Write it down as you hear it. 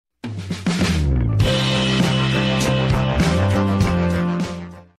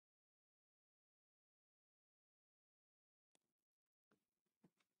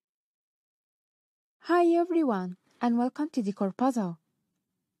Hi everyone, and welcome to Decor Puzzle.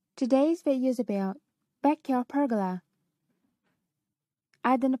 Today's video is about backyard pergola.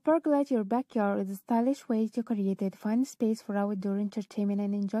 Adding a pergola to your backyard is a stylish way to create a defined space for outdoor entertainment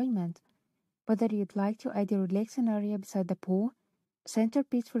and enjoyment. Whether you'd like to add a relaxing area beside the pool, a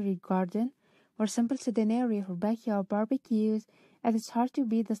centerpiece for your garden, or a simple sitting area for backyard barbecues, it is hard to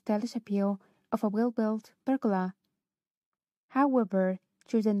beat the stylish appeal of a well-built pergola. However,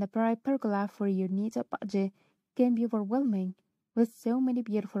 choosing the right pergola for your needs or budget can be overwhelming, with so many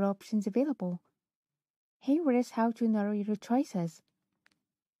beautiful options available. Here is how to narrow your choices.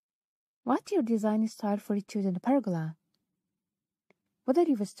 What's your design style for choosing a pergola? Whether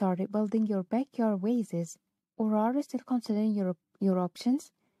you've started building your backyard oasis or are still considering your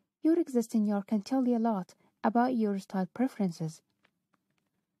options, your existing yard can tell you a lot about your style preferences.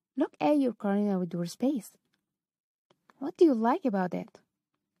 Look at your current outdoor space. What do you like about it?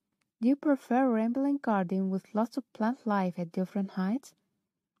 Do you prefer a rambling garden with lots of plant life at different heights?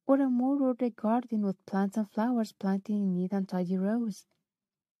 Or a more ordered garden with plants and flowers planted in neat and tidy rows?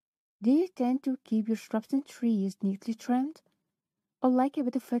 Do you tend to keep your shrubs and trees neatly trimmed? Or like a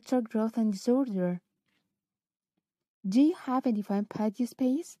bit of extra growth and disorder? Do you have a defined patio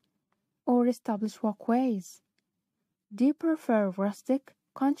space? Or established walkways? Do you prefer rustic,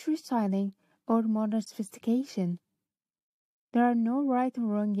 country styling, or modern sophistication? There are no right or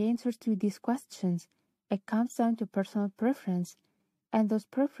wrong answers to these questions. It comes down to personal preference, and those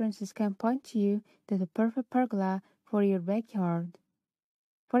preferences can point you to the perfect pergola for your backyard.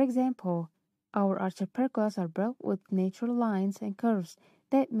 For example, our arched pergolas are built with natural lines and curves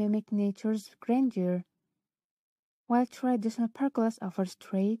that mimic nature's grandeur, while traditional pergolas offer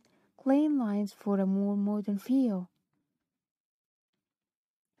straight, clean lines for a more modern feel.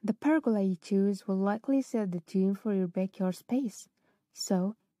 The pergola you choose will likely set the tune for your backyard space,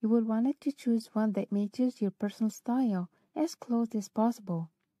 so you will want to choose one that matches your personal style as close as possible.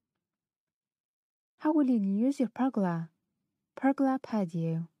 How will you use your pergola? Pergola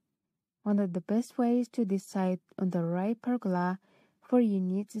patio. One of the best ways to decide on the right pergola for your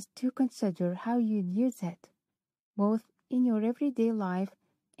needs is to consider how you use it, both in your everyday life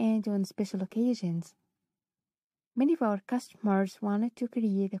and on special occasions. Many of our customers wanted to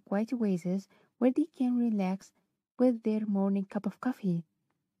create a quiet oasis where they can relax with their morning cup of coffee.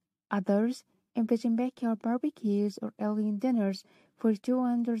 Others envision backyard barbecues or alien dinners for two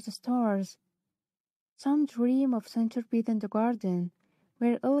under the stars. Some dream of centerpiece in the garden,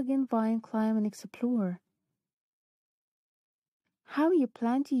 where elegant vine climb and explore. How you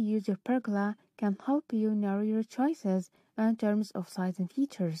plan to use your pergola can help you narrow your choices in terms of size and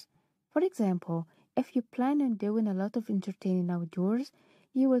features. For example, if you plan on doing a lot of entertaining outdoors,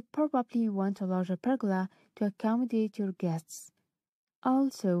 you will probably want a larger pergola to accommodate your guests.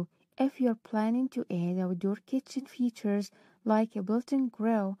 Also, if you're planning to add outdoor kitchen features like a built-in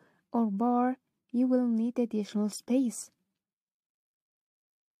grill or bar, you will need additional space.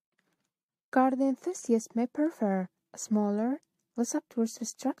 Garden enthusiasts may prefer a smaller, less obtrusive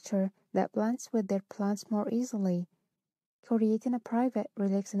structure that blends with their plants more easily, creating a private,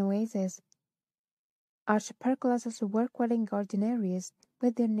 relaxing oasis. Arched pergolas also work well in garden areas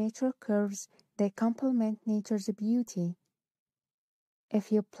with their natural curves that complement nature's beauty.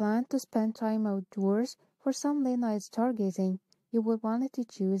 If you plan to spend time outdoors for some late-night stargazing, you will want to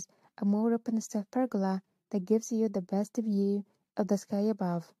choose a more open-style pergola that gives you the best view of the sky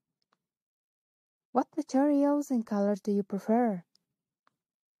above. What materials and colors do you prefer?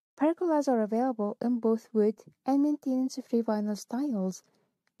 Pergolas are available in both wood and maintenance-free vinyl styles,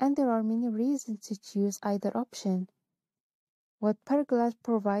 and there are many reasons to choose either option. Wood pergolas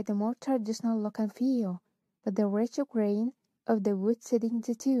provide a more traditional look and feel, but the rich grain of the wood setting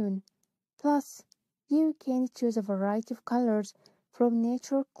the tune. Plus, you can choose a variety of colors from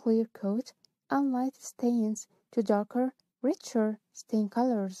natural clear coat and light stains to darker, richer stain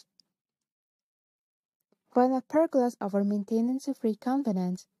colors. Vinyl pergolas offer maintenance-free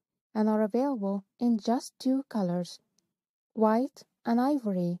convenience and are available in just two colors, white and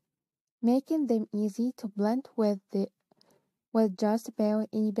ivory, making them easy to blend with just about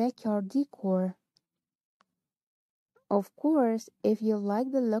any backyard decor. Of course, if you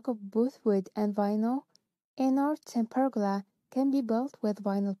like the look of both wood and vinyl, an arched pergola can be built with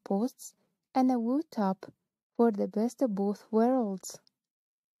vinyl posts and a wood top for the best of both worlds.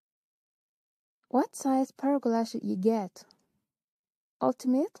 What size pergola should you get?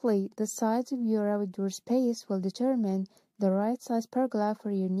 Ultimately, the size of your outdoor space will determine the right size pergola for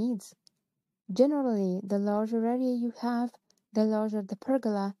your needs. Generally, the larger area you have, the larger the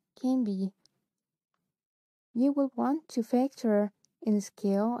pergola can be. You will want to factor in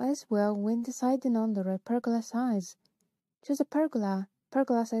scale as well when deciding on the right pergola size. Choose a pergola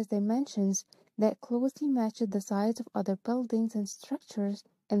size dimensions that closely match the size of other buildings and structures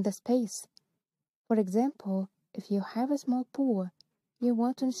in the space. For example, if you have a small pool, you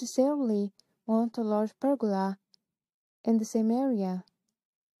won't necessarily want a large pergola in the same area.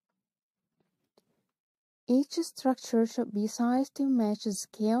 Each structure should be sized to match the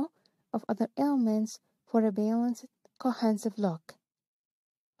scale of other elements for a balanced, cohesive look.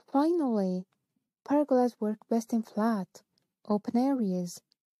 Finally, pergolas work best in flat, open areas.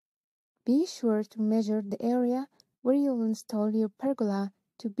 Be sure to measure the area where you'll install your pergola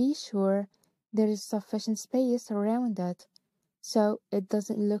to be sure there is sufficient space around it, so it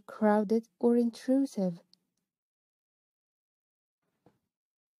doesn't look crowded or intrusive.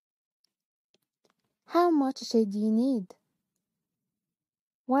 How much shade do you need?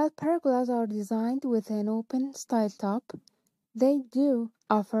 While pergolas are designed with an open style top, they do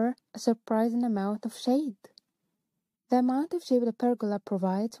offer a surprising amount of shade. The amount of shade the pergola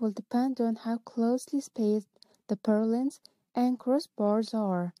provides will depend on how closely spaced the purlins and crossbars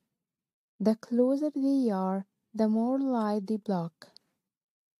are. The closer they are, the more light they block.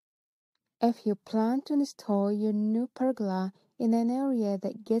 If you plan to install your new pergola in an area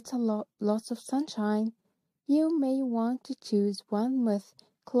that gets lots of sunshine, you may want to choose one with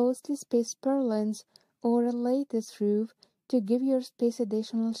closely spaced purlins or a lattice roof to give your space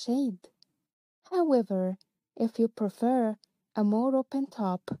additional shade. However, if you prefer a more open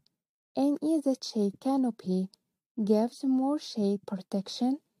top, an easy shade canopy gives more shade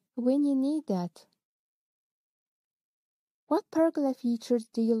protection when you need it. What pergola features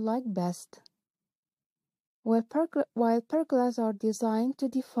do you like best? While pergolas are designed to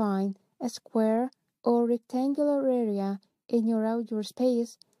define a square or rectangular area in your outdoor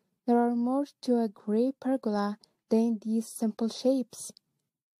space, there are more to a great pergola than these simple shapes.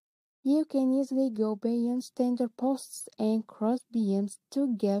 You can easily go beyond standard posts and cross beams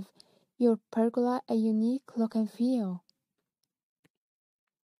to give your pergola a unique look and feel.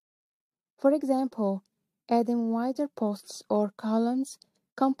 For example, adding wider posts or columns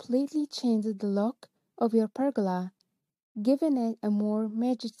completely changes the look of your pergola, giving it a more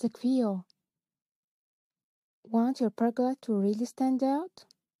majestic feel. Want your pergola to really stand out?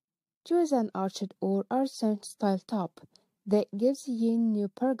 Choose an arched or argent style top that gives your new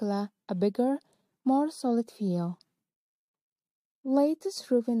pergola a bigger, more solid feel. Lattice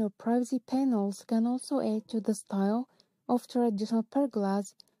roofing or privacy panels can also add to the style of traditional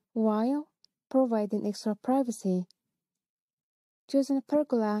pergolas while providing extra privacy. Choosing a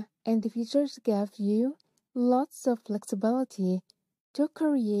pergola and the features give you lots of flexibility to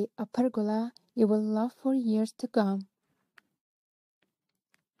create a pergola you will love for years to come.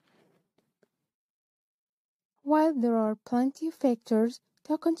 While there are plenty of factors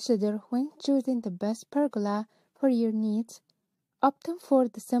to consider when choosing the best pergola for your needs, opting for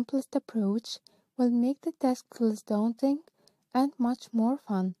the simplest approach will make the task less daunting and much more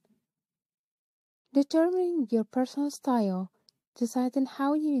fun. Determining your personal style, deciding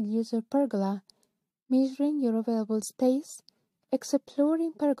how you will use your pergola, measuring your available space,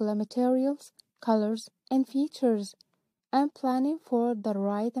 exploring pergola materials, colors, and features, and planning for the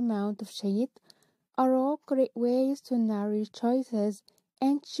right amount of shade are all great ways to narrow your choices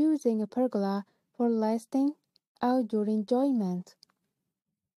and choosing a pergola for lasting outdoor enjoyment.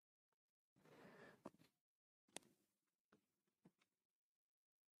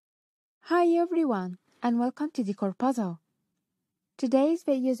 Hi everyone, and welcome to Decor Puzzle. Today's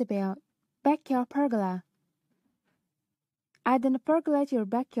video is about backyard pergola. Adding a pergola to your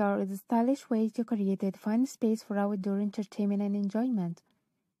backyard is a stylish way to create a defined space for outdoor entertainment and enjoyment.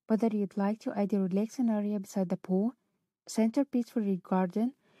 Whether you'd like to add a relaxing area beside the pool, centerpiece for your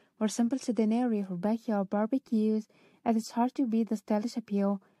garden, or simple sitting area for backyard barbecues, it is hard to beat the stylish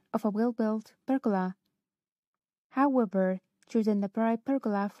appeal of a well-built pergola. However, choosing the right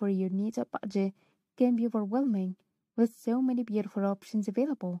pergola for your needs or budget can be overwhelming, with so many beautiful options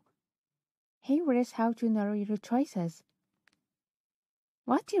available. Here is how to narrow your choices.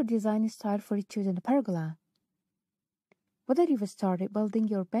 What's your design style for choosing a pergola? Whether you've started building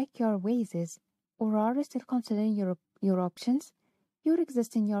your backyard oasis or are still considering your options, your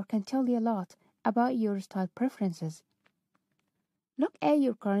existing yard can tell you a lot about your style preferences. Look at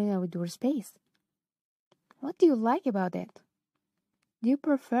your current outdoor space. What do you like about it? Do you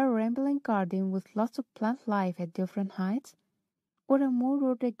prefer a rambling garden with lots of plant life at different heights? Or a more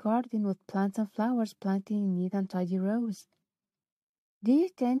ordered garden with plants and flowers planted in neat and tidy rows? Do you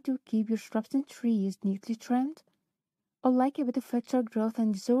tend to keep your shrubs and trees neatly trimmed? Or like a bit of extra growth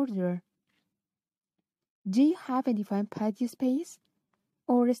and disorder? Do you have a defined patio space?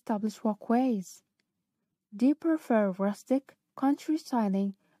 or established walkways? Do you prefer rustic, country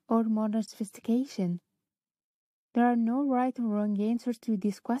styling, or modern sophistication? There are no right or wrong answers to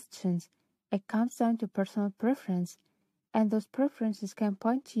these questions. It comes down to personal preference, and those preferences can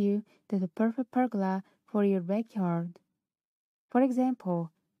point you to the perfect pergola for your backyard. For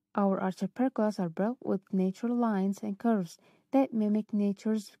example, our arched pergolas are built with natural lines and curves that mimic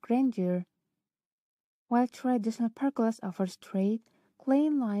nature's grandeur, while traditional pergolas offer straight,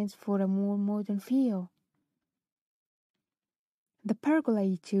 clean lines for a more modern feel. The pergola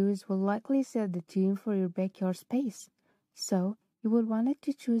you choose will likely set the tone for your backyard space, so you will want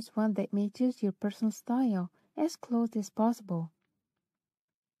to choose one that matches your personal style as close as possible.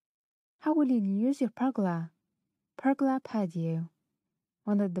 How will you use your pergola? Pergola patio.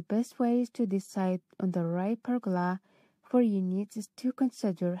 One of the best ways to decide on the right pergola for your needs is to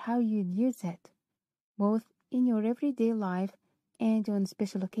consider how you use it, both in your everyday life and on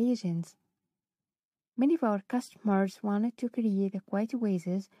special occasions. Many of our customers wanted to create a quiet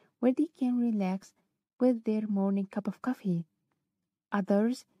oasis where they can relax with their morning cup of coffee.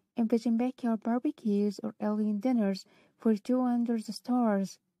 Others envision backyard barbecues or alien dinners for two under the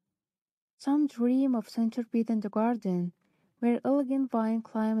stars. Some dream of centerpiece in the garden, where elegant vine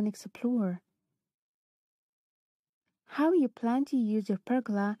climb and explore. How you plan to use your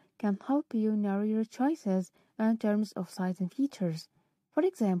pergola can help you narrow your choices in terms of size and features. For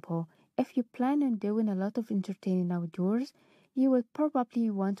example, if you plan on doing a lot of entertaining outdoors, you will probably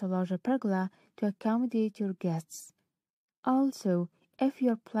want a larger pergola to accommodate your guests. Also, if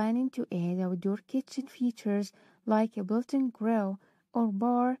you're planning to add outdoor kitchen features like a built-in grill or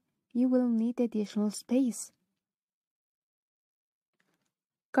bar, you will need additional space.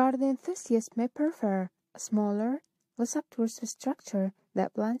 Garden enthusiasts may prefer a smaller, less obtrusive structure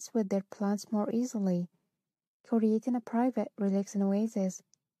that blends with their plants more easily, creating a private, relaxing oasis.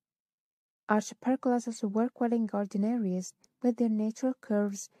 Arched pergolas also work well in garden areas with their natural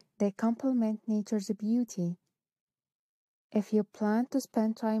curves that complement nature's beauty. If you plan to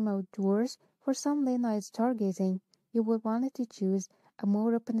spend time outdoors for some late-night stargazing, you will want to choose a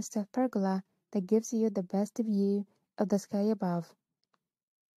more open-style pergola that gives you the best view of the sky above.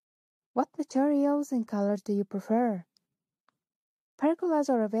 What materials and colors do you prefer? Pergolas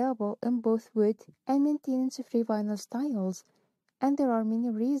are available in both wood and maintenance-free vinyl styles, and there are many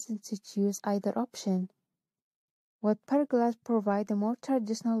reasons to choose either option. Wood pergolas provide a more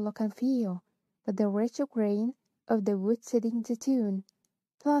traditional look and feel, but the rich grain of the wood setting the tone.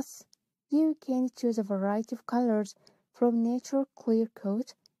 Plus, you can choose a variety of colors from natural clear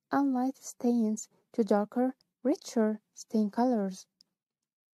coat and light stains to darker, richer stain colors.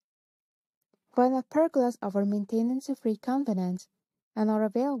 Vinyl pergolas offer maintenance-free convenience and are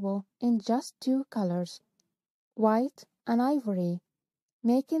available in just two colors, white and ivory,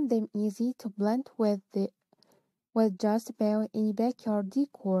 making them easy to blend with just about any backyard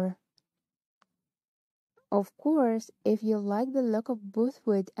decor. Of course, if you like the look of both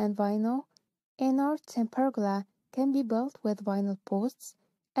wood and vinyl, an arched pergola can be built with vinyl posts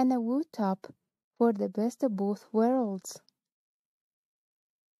and a wood top for the best of both worlds.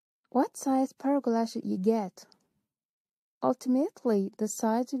 What size pergola should you get? Ultimately, the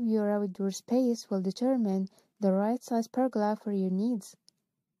size of your outdoor space will determine the right size pergola for your needs.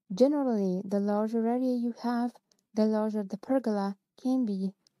 Generally, the larger area you have, the larger the pergola can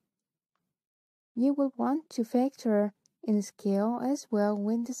be. You will want to factor in scale as well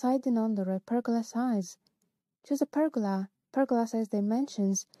when deciding on the right pergola size. Choose a pergola size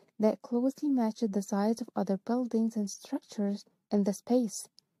dimensions that closely match the size of other buildings and structures in the space.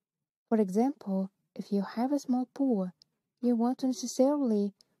 For example, if you have a small pool, you won't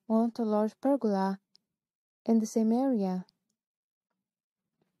necessarily want a large pergola in the same area.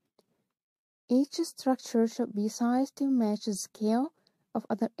 Each structure should be sized to match the scale of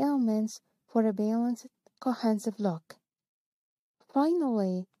other elements for a balanced, cohesive look.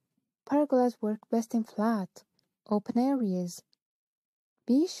 Finally, pergolas work best in flat, open areas.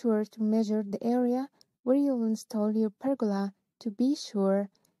 Be sure to measure the area where you'll install your pergola to be sure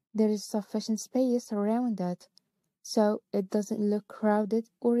there is sufficient space around it, so it doesn't look crowded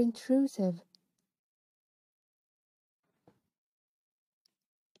or intrusive.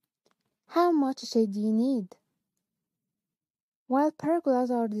 How much shade do you need? While pergolas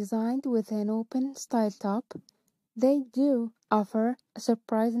are designed with an open style top, they do offer a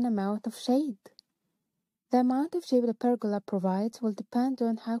surprising amount of shade. The amount of shade the pergola provides will depend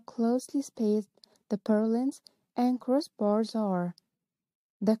on how closely spaced the purlins and crossbars are.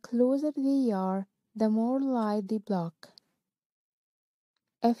 The closer they are, the more light they block.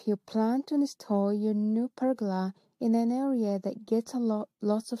 If you plan to install your new pergola in an area that gets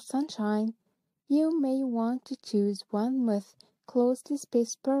lots of sunshine, you may want to choose one with closely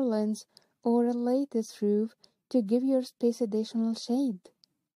spaced purlins or a lattice roof to give your space additional shade.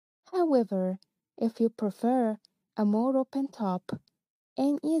 However, if you prefer a more open top,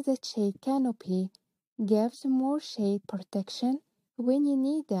 an easy shade canopy gives more shade protection when you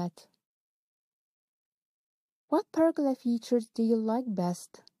need that. What pergola features do you like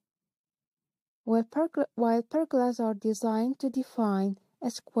best? While pergolas are designed to define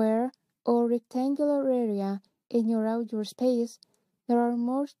a square or rectangular area in your outdoor space, there are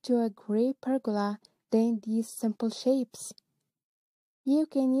more to a great pergola than these simple shapes. You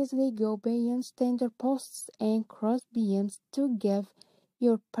can easily go beyond standard posts and cross beams to give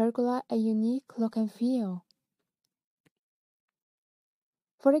your pergola a unique look and feel.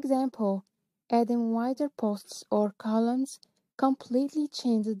 For example, adding wider posts or columns completely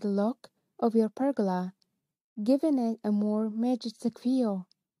changes the look of your pergola, giving it a more majestic feel.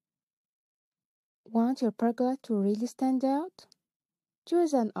 Want your pergola to really stand out?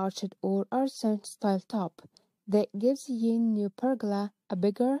 Choose an arched or archon style top that gives your new pergola a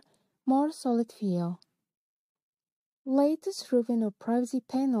bigger, more solid feel. Lattice roofing or privacy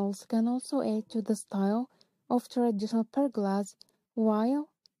panels can also add to the style of traditional pergolas while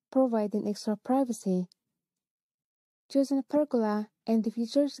providing extra privacy. Choosing a pergola and the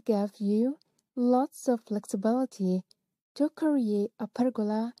features give you lots of flexibility to create a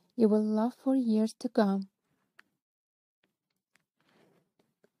pergola you will love for years to come.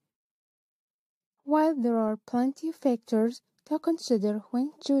 While there are plenty of factors to consider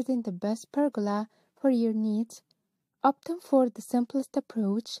when choosing the best pergola for your needs, opting for the simplest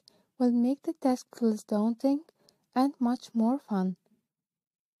approach will make the task less daunting and much more fun.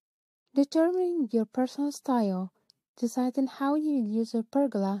 Determining your personal style, deciding how you use your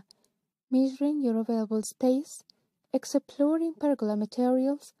pergola, measuring your available space, exploring pergola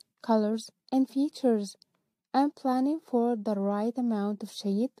materials, colors, and features, and planning for the right amount of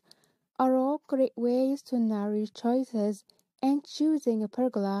shade are all great ways to narrow your choices and choosing a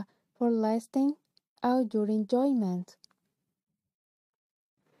pergola for lasting outdoor enjoyment.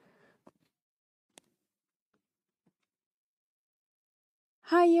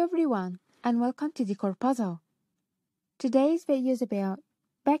 Hi everyone, and welcome to Decor Puzzle. Today's video is about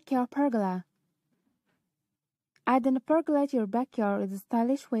backyard pergola. Adding a pergola to your backyard is a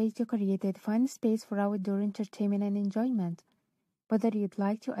stylish way to create a defined space for outdoor entertainment and enjoyment. Whether you'd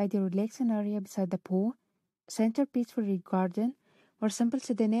like to add a relaxing area beside the pool, centerpiece for your garden, or simple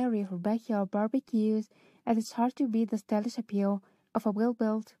sitting area for backyard barbecues, it is hard to beat the stylish appeal of a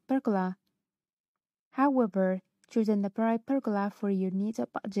well-built pergola. However, choosing the right pergola for your needs or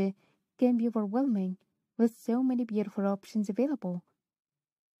budget can be overwhelming, with so many beautiful options available.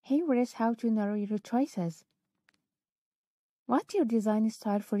 Here is how to narrow your choices. What's your design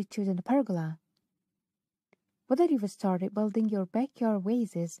style for choosing a pergola? Whether you've started building your backyard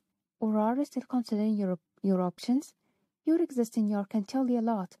vases or are still considering your options, your existing yard can tell you a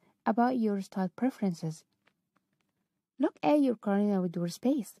lot about your style preferences. Look at your current outdoor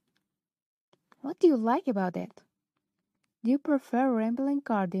space. What do you like about it? Do you prefer a rambling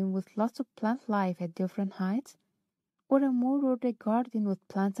garden with lots of plant life at different heights? Or a more ordered garden with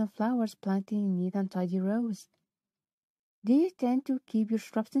plants and flowers planted in neat and tidy rows? Do you tend to keep your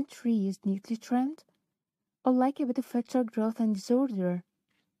shrubs and trees neatly trimmed? Or like a bit of extra growth and disorder?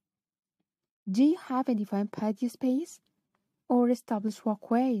 Do you have a defined patio space or established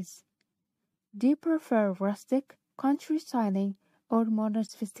walkways? Do you prefer rustic, country styling, or modern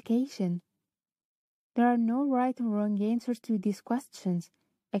sophistication? There are no right or wrong answers to these questions.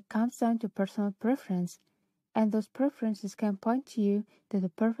 It comes down to personal preference, and those preferences can point you to the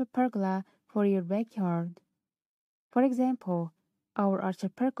perfect pergola for your backyard. For example, our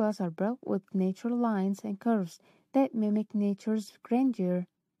arched pergolas are built with natural lines and curves that mimic nature's grandeur,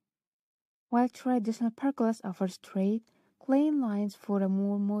 while traditional pergolas offer straight, clean lines for a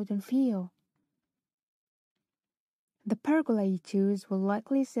more modern feel. The pergola you choose will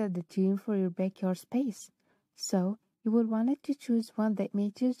likely set the tune for your backyard space, so you will want to choose one that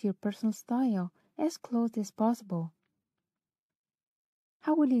matches your personal style as close as possible.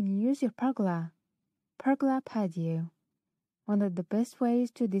 How will you use your pergola? Pergola patio. One of the best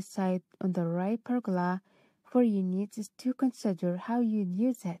ways to decide on the right pergola for your needs is to consider how you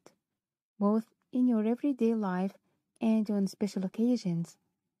use it, both in your everyday life and on special occasions.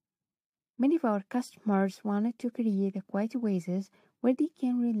 Many of our customers wanted to create a quiet oasis where they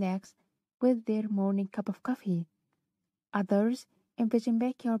can relax with their morning cup of coffee. Others envision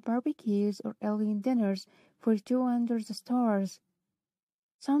backyard barbecues or alien dinners for two under the stars.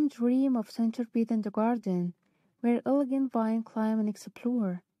 Some dream of centerpiece in the garden, where elegant vine climb and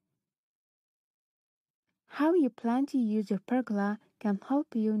explore. How you plan to use your pergola can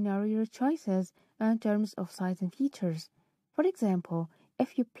help you narrow your choices in terms of size and features. For example,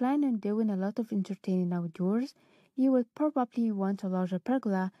 if you plan on doing a lot of entertaining outdoors, you will probably want a larger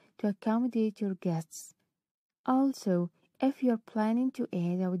pergola to accommodate your guests. Also, if you're planning to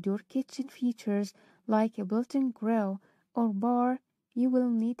add outdoor kitchen features like a built-in grill or bar, you will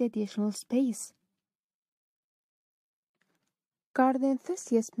need additional space. Garden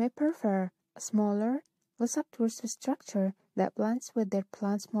enthusiasts may prefer a smaller, less obtrusive structure that blends with their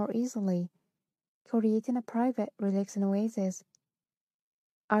plants more easily, creating a private, relaxing oasis.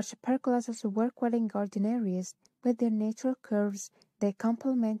 Arch pergolas also work well in garden areas with their natural curves that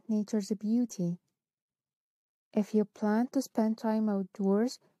complement nature's beauty. If you plan to spend time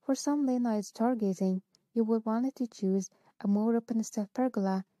outdoors for some late-night stargazing, you will want to choose a more open-style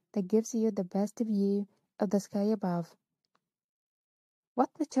pergola that gives you the best view of the sky above. What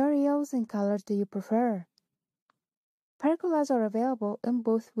materials and colors do you prefer? Pergolas are available in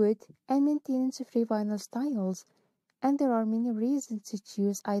both wood and maintenance-free vinyl styles, and there are many reasons to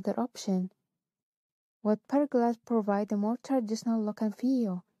choose either option. Wood pergolas provide a more traditional look and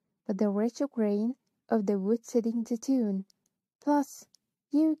feel, but the richer grain of the wood setting the tone. Plus,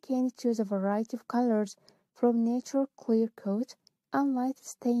 you can choose a variety of colors from natural clear coat and light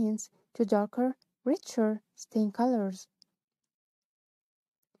stains to darker, richer stain colors.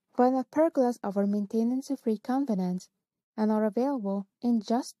 Vinyl pergolas offer maintenance-free convenience and are available in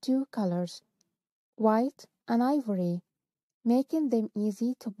just two colors, white and ivory, making them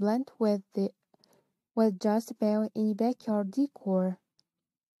easy to blend with just about any backyard decor.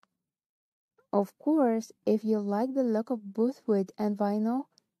 Of course, if you like the look of both wood and vinyl,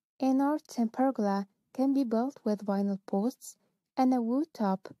 an arch pergola can be built with vinyl posts and a wood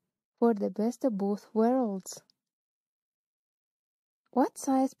top for the best of both worlds. What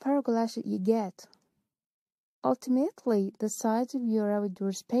size pergola should you get? Ultimately, the size of your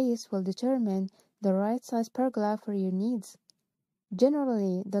outdoor space will determine the right size pergola for your needs.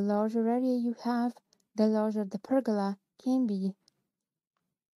 Generally, the larger area you have, the larger the pergola can be.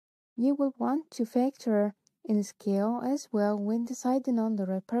 You will want to factor in scale as well when deciding on the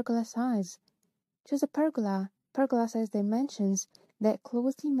right pergola size. Choose a pergola size dimensions that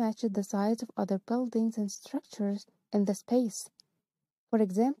closely match the size of other buildings and structures in the space. For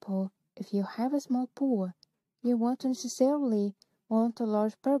example, if you have a small pool, you won't necessarily want a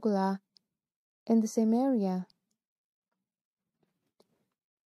large pergola in the same area.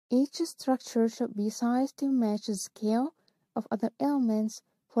 Each structure should be sized to match the scale of other elements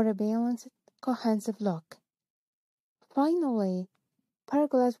for a balanced, cohesive look. Finally,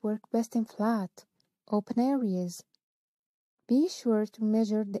 pergolas work best in flat, open areas. Be sure to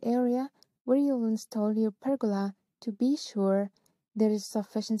measure the area where you'll install your pergola to be sure there is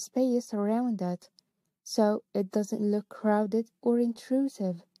sufficient space around it, so it doesn't look crowded or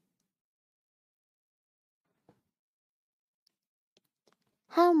intrusive.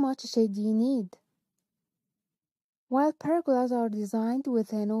 How much shade do you need? While pergolas are designed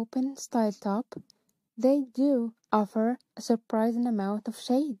with an open style top, they do offer a surprising amount of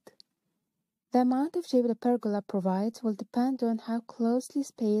shade. The amount of shade the pergola provides will depend on how closely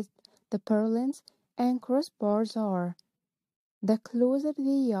spaced the purlins and crossbars are. The closer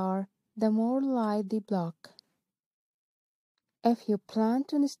they are, the more light they block. If you plan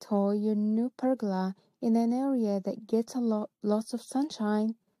to install your new pergola in an area that gets lots of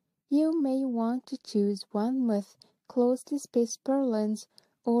sunshine, you may want to choose one with closely spaced purlins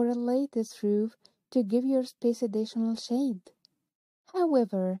or a lattice roof to give your space additional shade.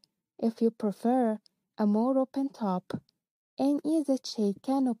 However, if you prefer a more open top, an easy shade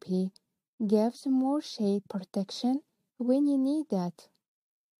canopy gives more shade protection when you need it.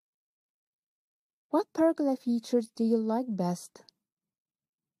 What pergola features do you like best?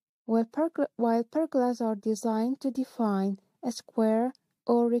 While pergolas are designed to define a square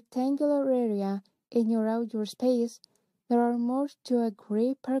or rectangular area in your outdoor space, there are more to a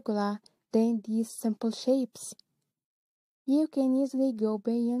gray pergola than these simple shapes. You can easily go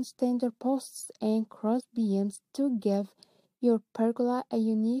beyond standard posts and cross beams to give your pergola a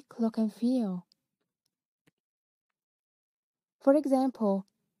unique look and feel. For example,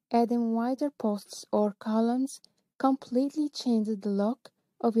 adding wider posts or columns completely changes the look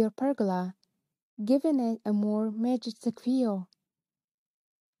of your pergola, giving it a more majestic feel.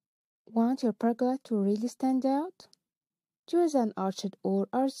 Want your pergola to really stand out? Choose an arched or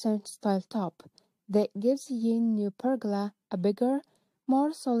arched style top that gives your new pergola a bigger,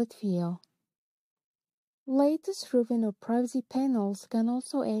 more solid feel. Lattice roofing or privacy panels can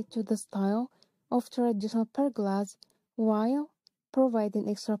also add to the style of traditional pergolas while providing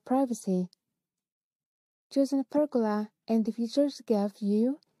extra privacy. Choosing a pergola and the features give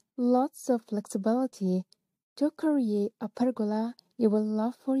you lots of flexibility to create a pergola you will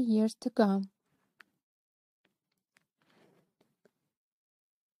love for years to come.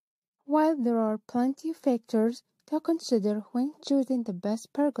 While there are plenty of factors to consider when choosing the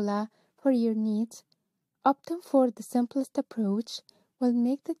best pergola for your needs, opting for the simplest approach will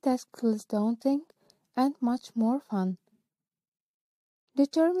make the task less daunting and much more fun.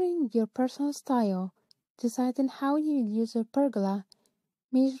 Determining your personal style, deciding how you will use your pergola,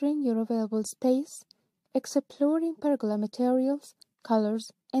 measuring your available space, exploring pergola materials,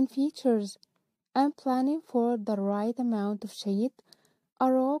 colors, and features, and planning for the right amount of shade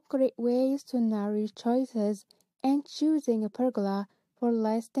are all great ways to narrow your choices and choosing a pergola for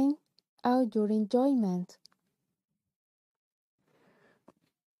lasting outdoor enjoyment.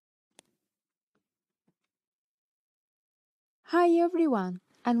 Hi everyone,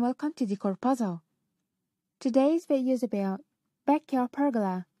 and welcome to Decor Puzzle. Today's video is about backyard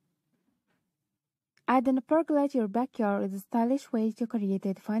pergola. Adding a pergola to your backyard is a stylish way to create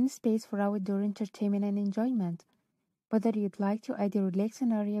a defined space for outdoor entertainment and enjoyment. Whether you'd like to add a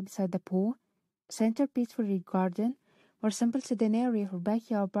relaxing area beside the pool, centerpiece for your garden, or simple sitting area for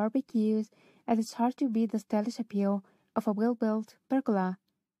backyard barbecues, it is hard to beat the stylish appeal of a well-built pergola.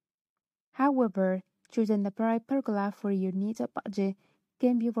 However, choosing the right pergola for your needs or budget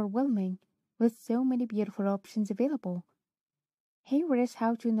can be overwhelming, with so many beautiful options available. Here is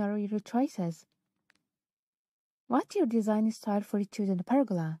how to narrow your choices. What's your design style for choosing a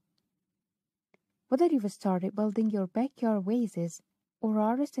pergola? Whether you've started building your backyard vases or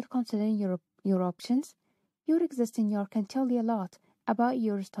are still considering your options, your existing yard can tell you a lot about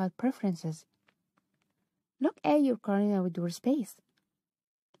your style preferences. Look at your current outdoor space.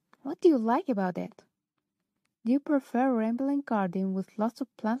 What do you like about it? Do you prefer a rambling garden with lots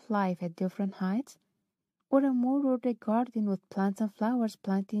of plant life at different heights, or a more ordered garden with plants and flowers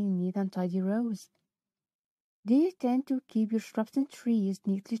planted in neat and tidy rows? Do you tend to keep your shrubs and trees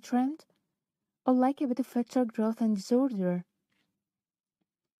neatly trimmed, or like a bit of extra growth and disorder?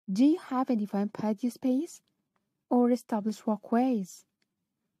 Do you have a defined patio space, or established walkways?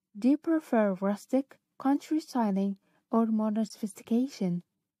 Do you prefer rustic, country styling, or modern sophistication?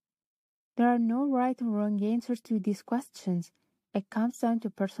 There are no right or wrong answers to these questions. It comes down to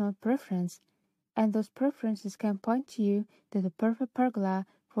personal preference, and those preferences can point you to the perfect pergola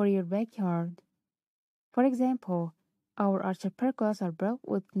for your backyard. For example, our arched pergolas are built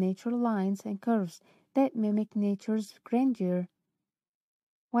with natural lines and curves that mimic nature's grandeur,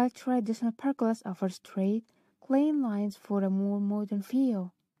 while traditional pergolas offer straight, clean lines for a more modern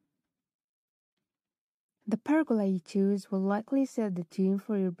feel. The pergola you choose will likely set the tone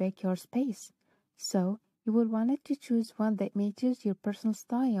for your backyard space, so you will want to choose one that matches your personal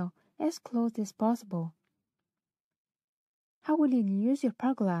style as close as possible. How will you use your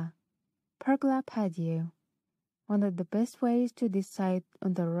pergola? Pergola patio. One of the best ways to decide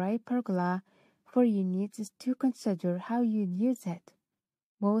on the right pergola for your needs is to consider how you use it,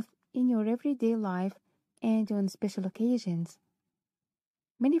 both in your everyday life and on special occasions.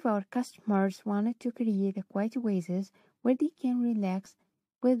 Many of our customers wanted to create a quiet oasis where they can relax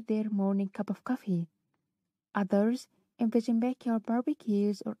with their morning cup of coffee. Others envision backyard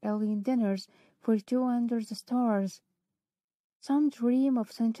barbecues or alien dinners for two under the stars. Some dream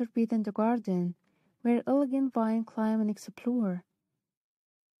of centerpiece in the garden, where elegant vine climb and explore.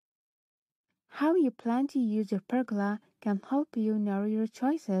 How you plan to use your pergola can help you narrow your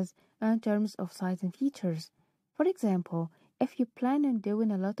choices in terms of size and features. For example, if you plan on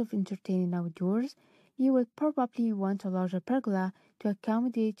doing a lot of entertaining outdoors, you will probably want a larger pergola to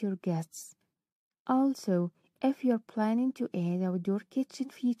accommodate your guests. Also, if you're planning to add outdoor kitchen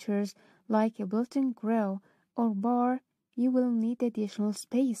features like a built-in grill or bar, you will need additional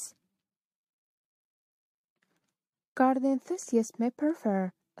space. Garden enthusiasts may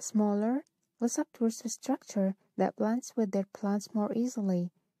prefer a smaller, less obtrusive structure that blends with their plants more easily,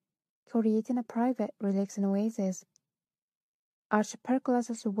 creating a private, relaxing oasis. Arched pergolas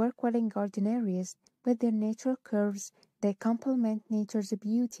also work well in garden areas with their natural curves that complement nature's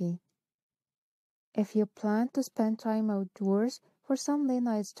beauty. If you plan to spend time outdoors for some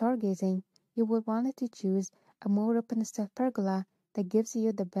late-night stargazing, you will want to choose a more open-style pergola that gives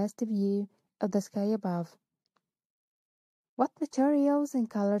you the best view of the sky above. What materials and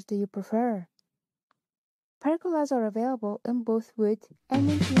colors do you prefer? Pergolas are available in both wood and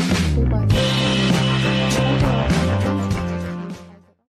in stainless steel vinyl.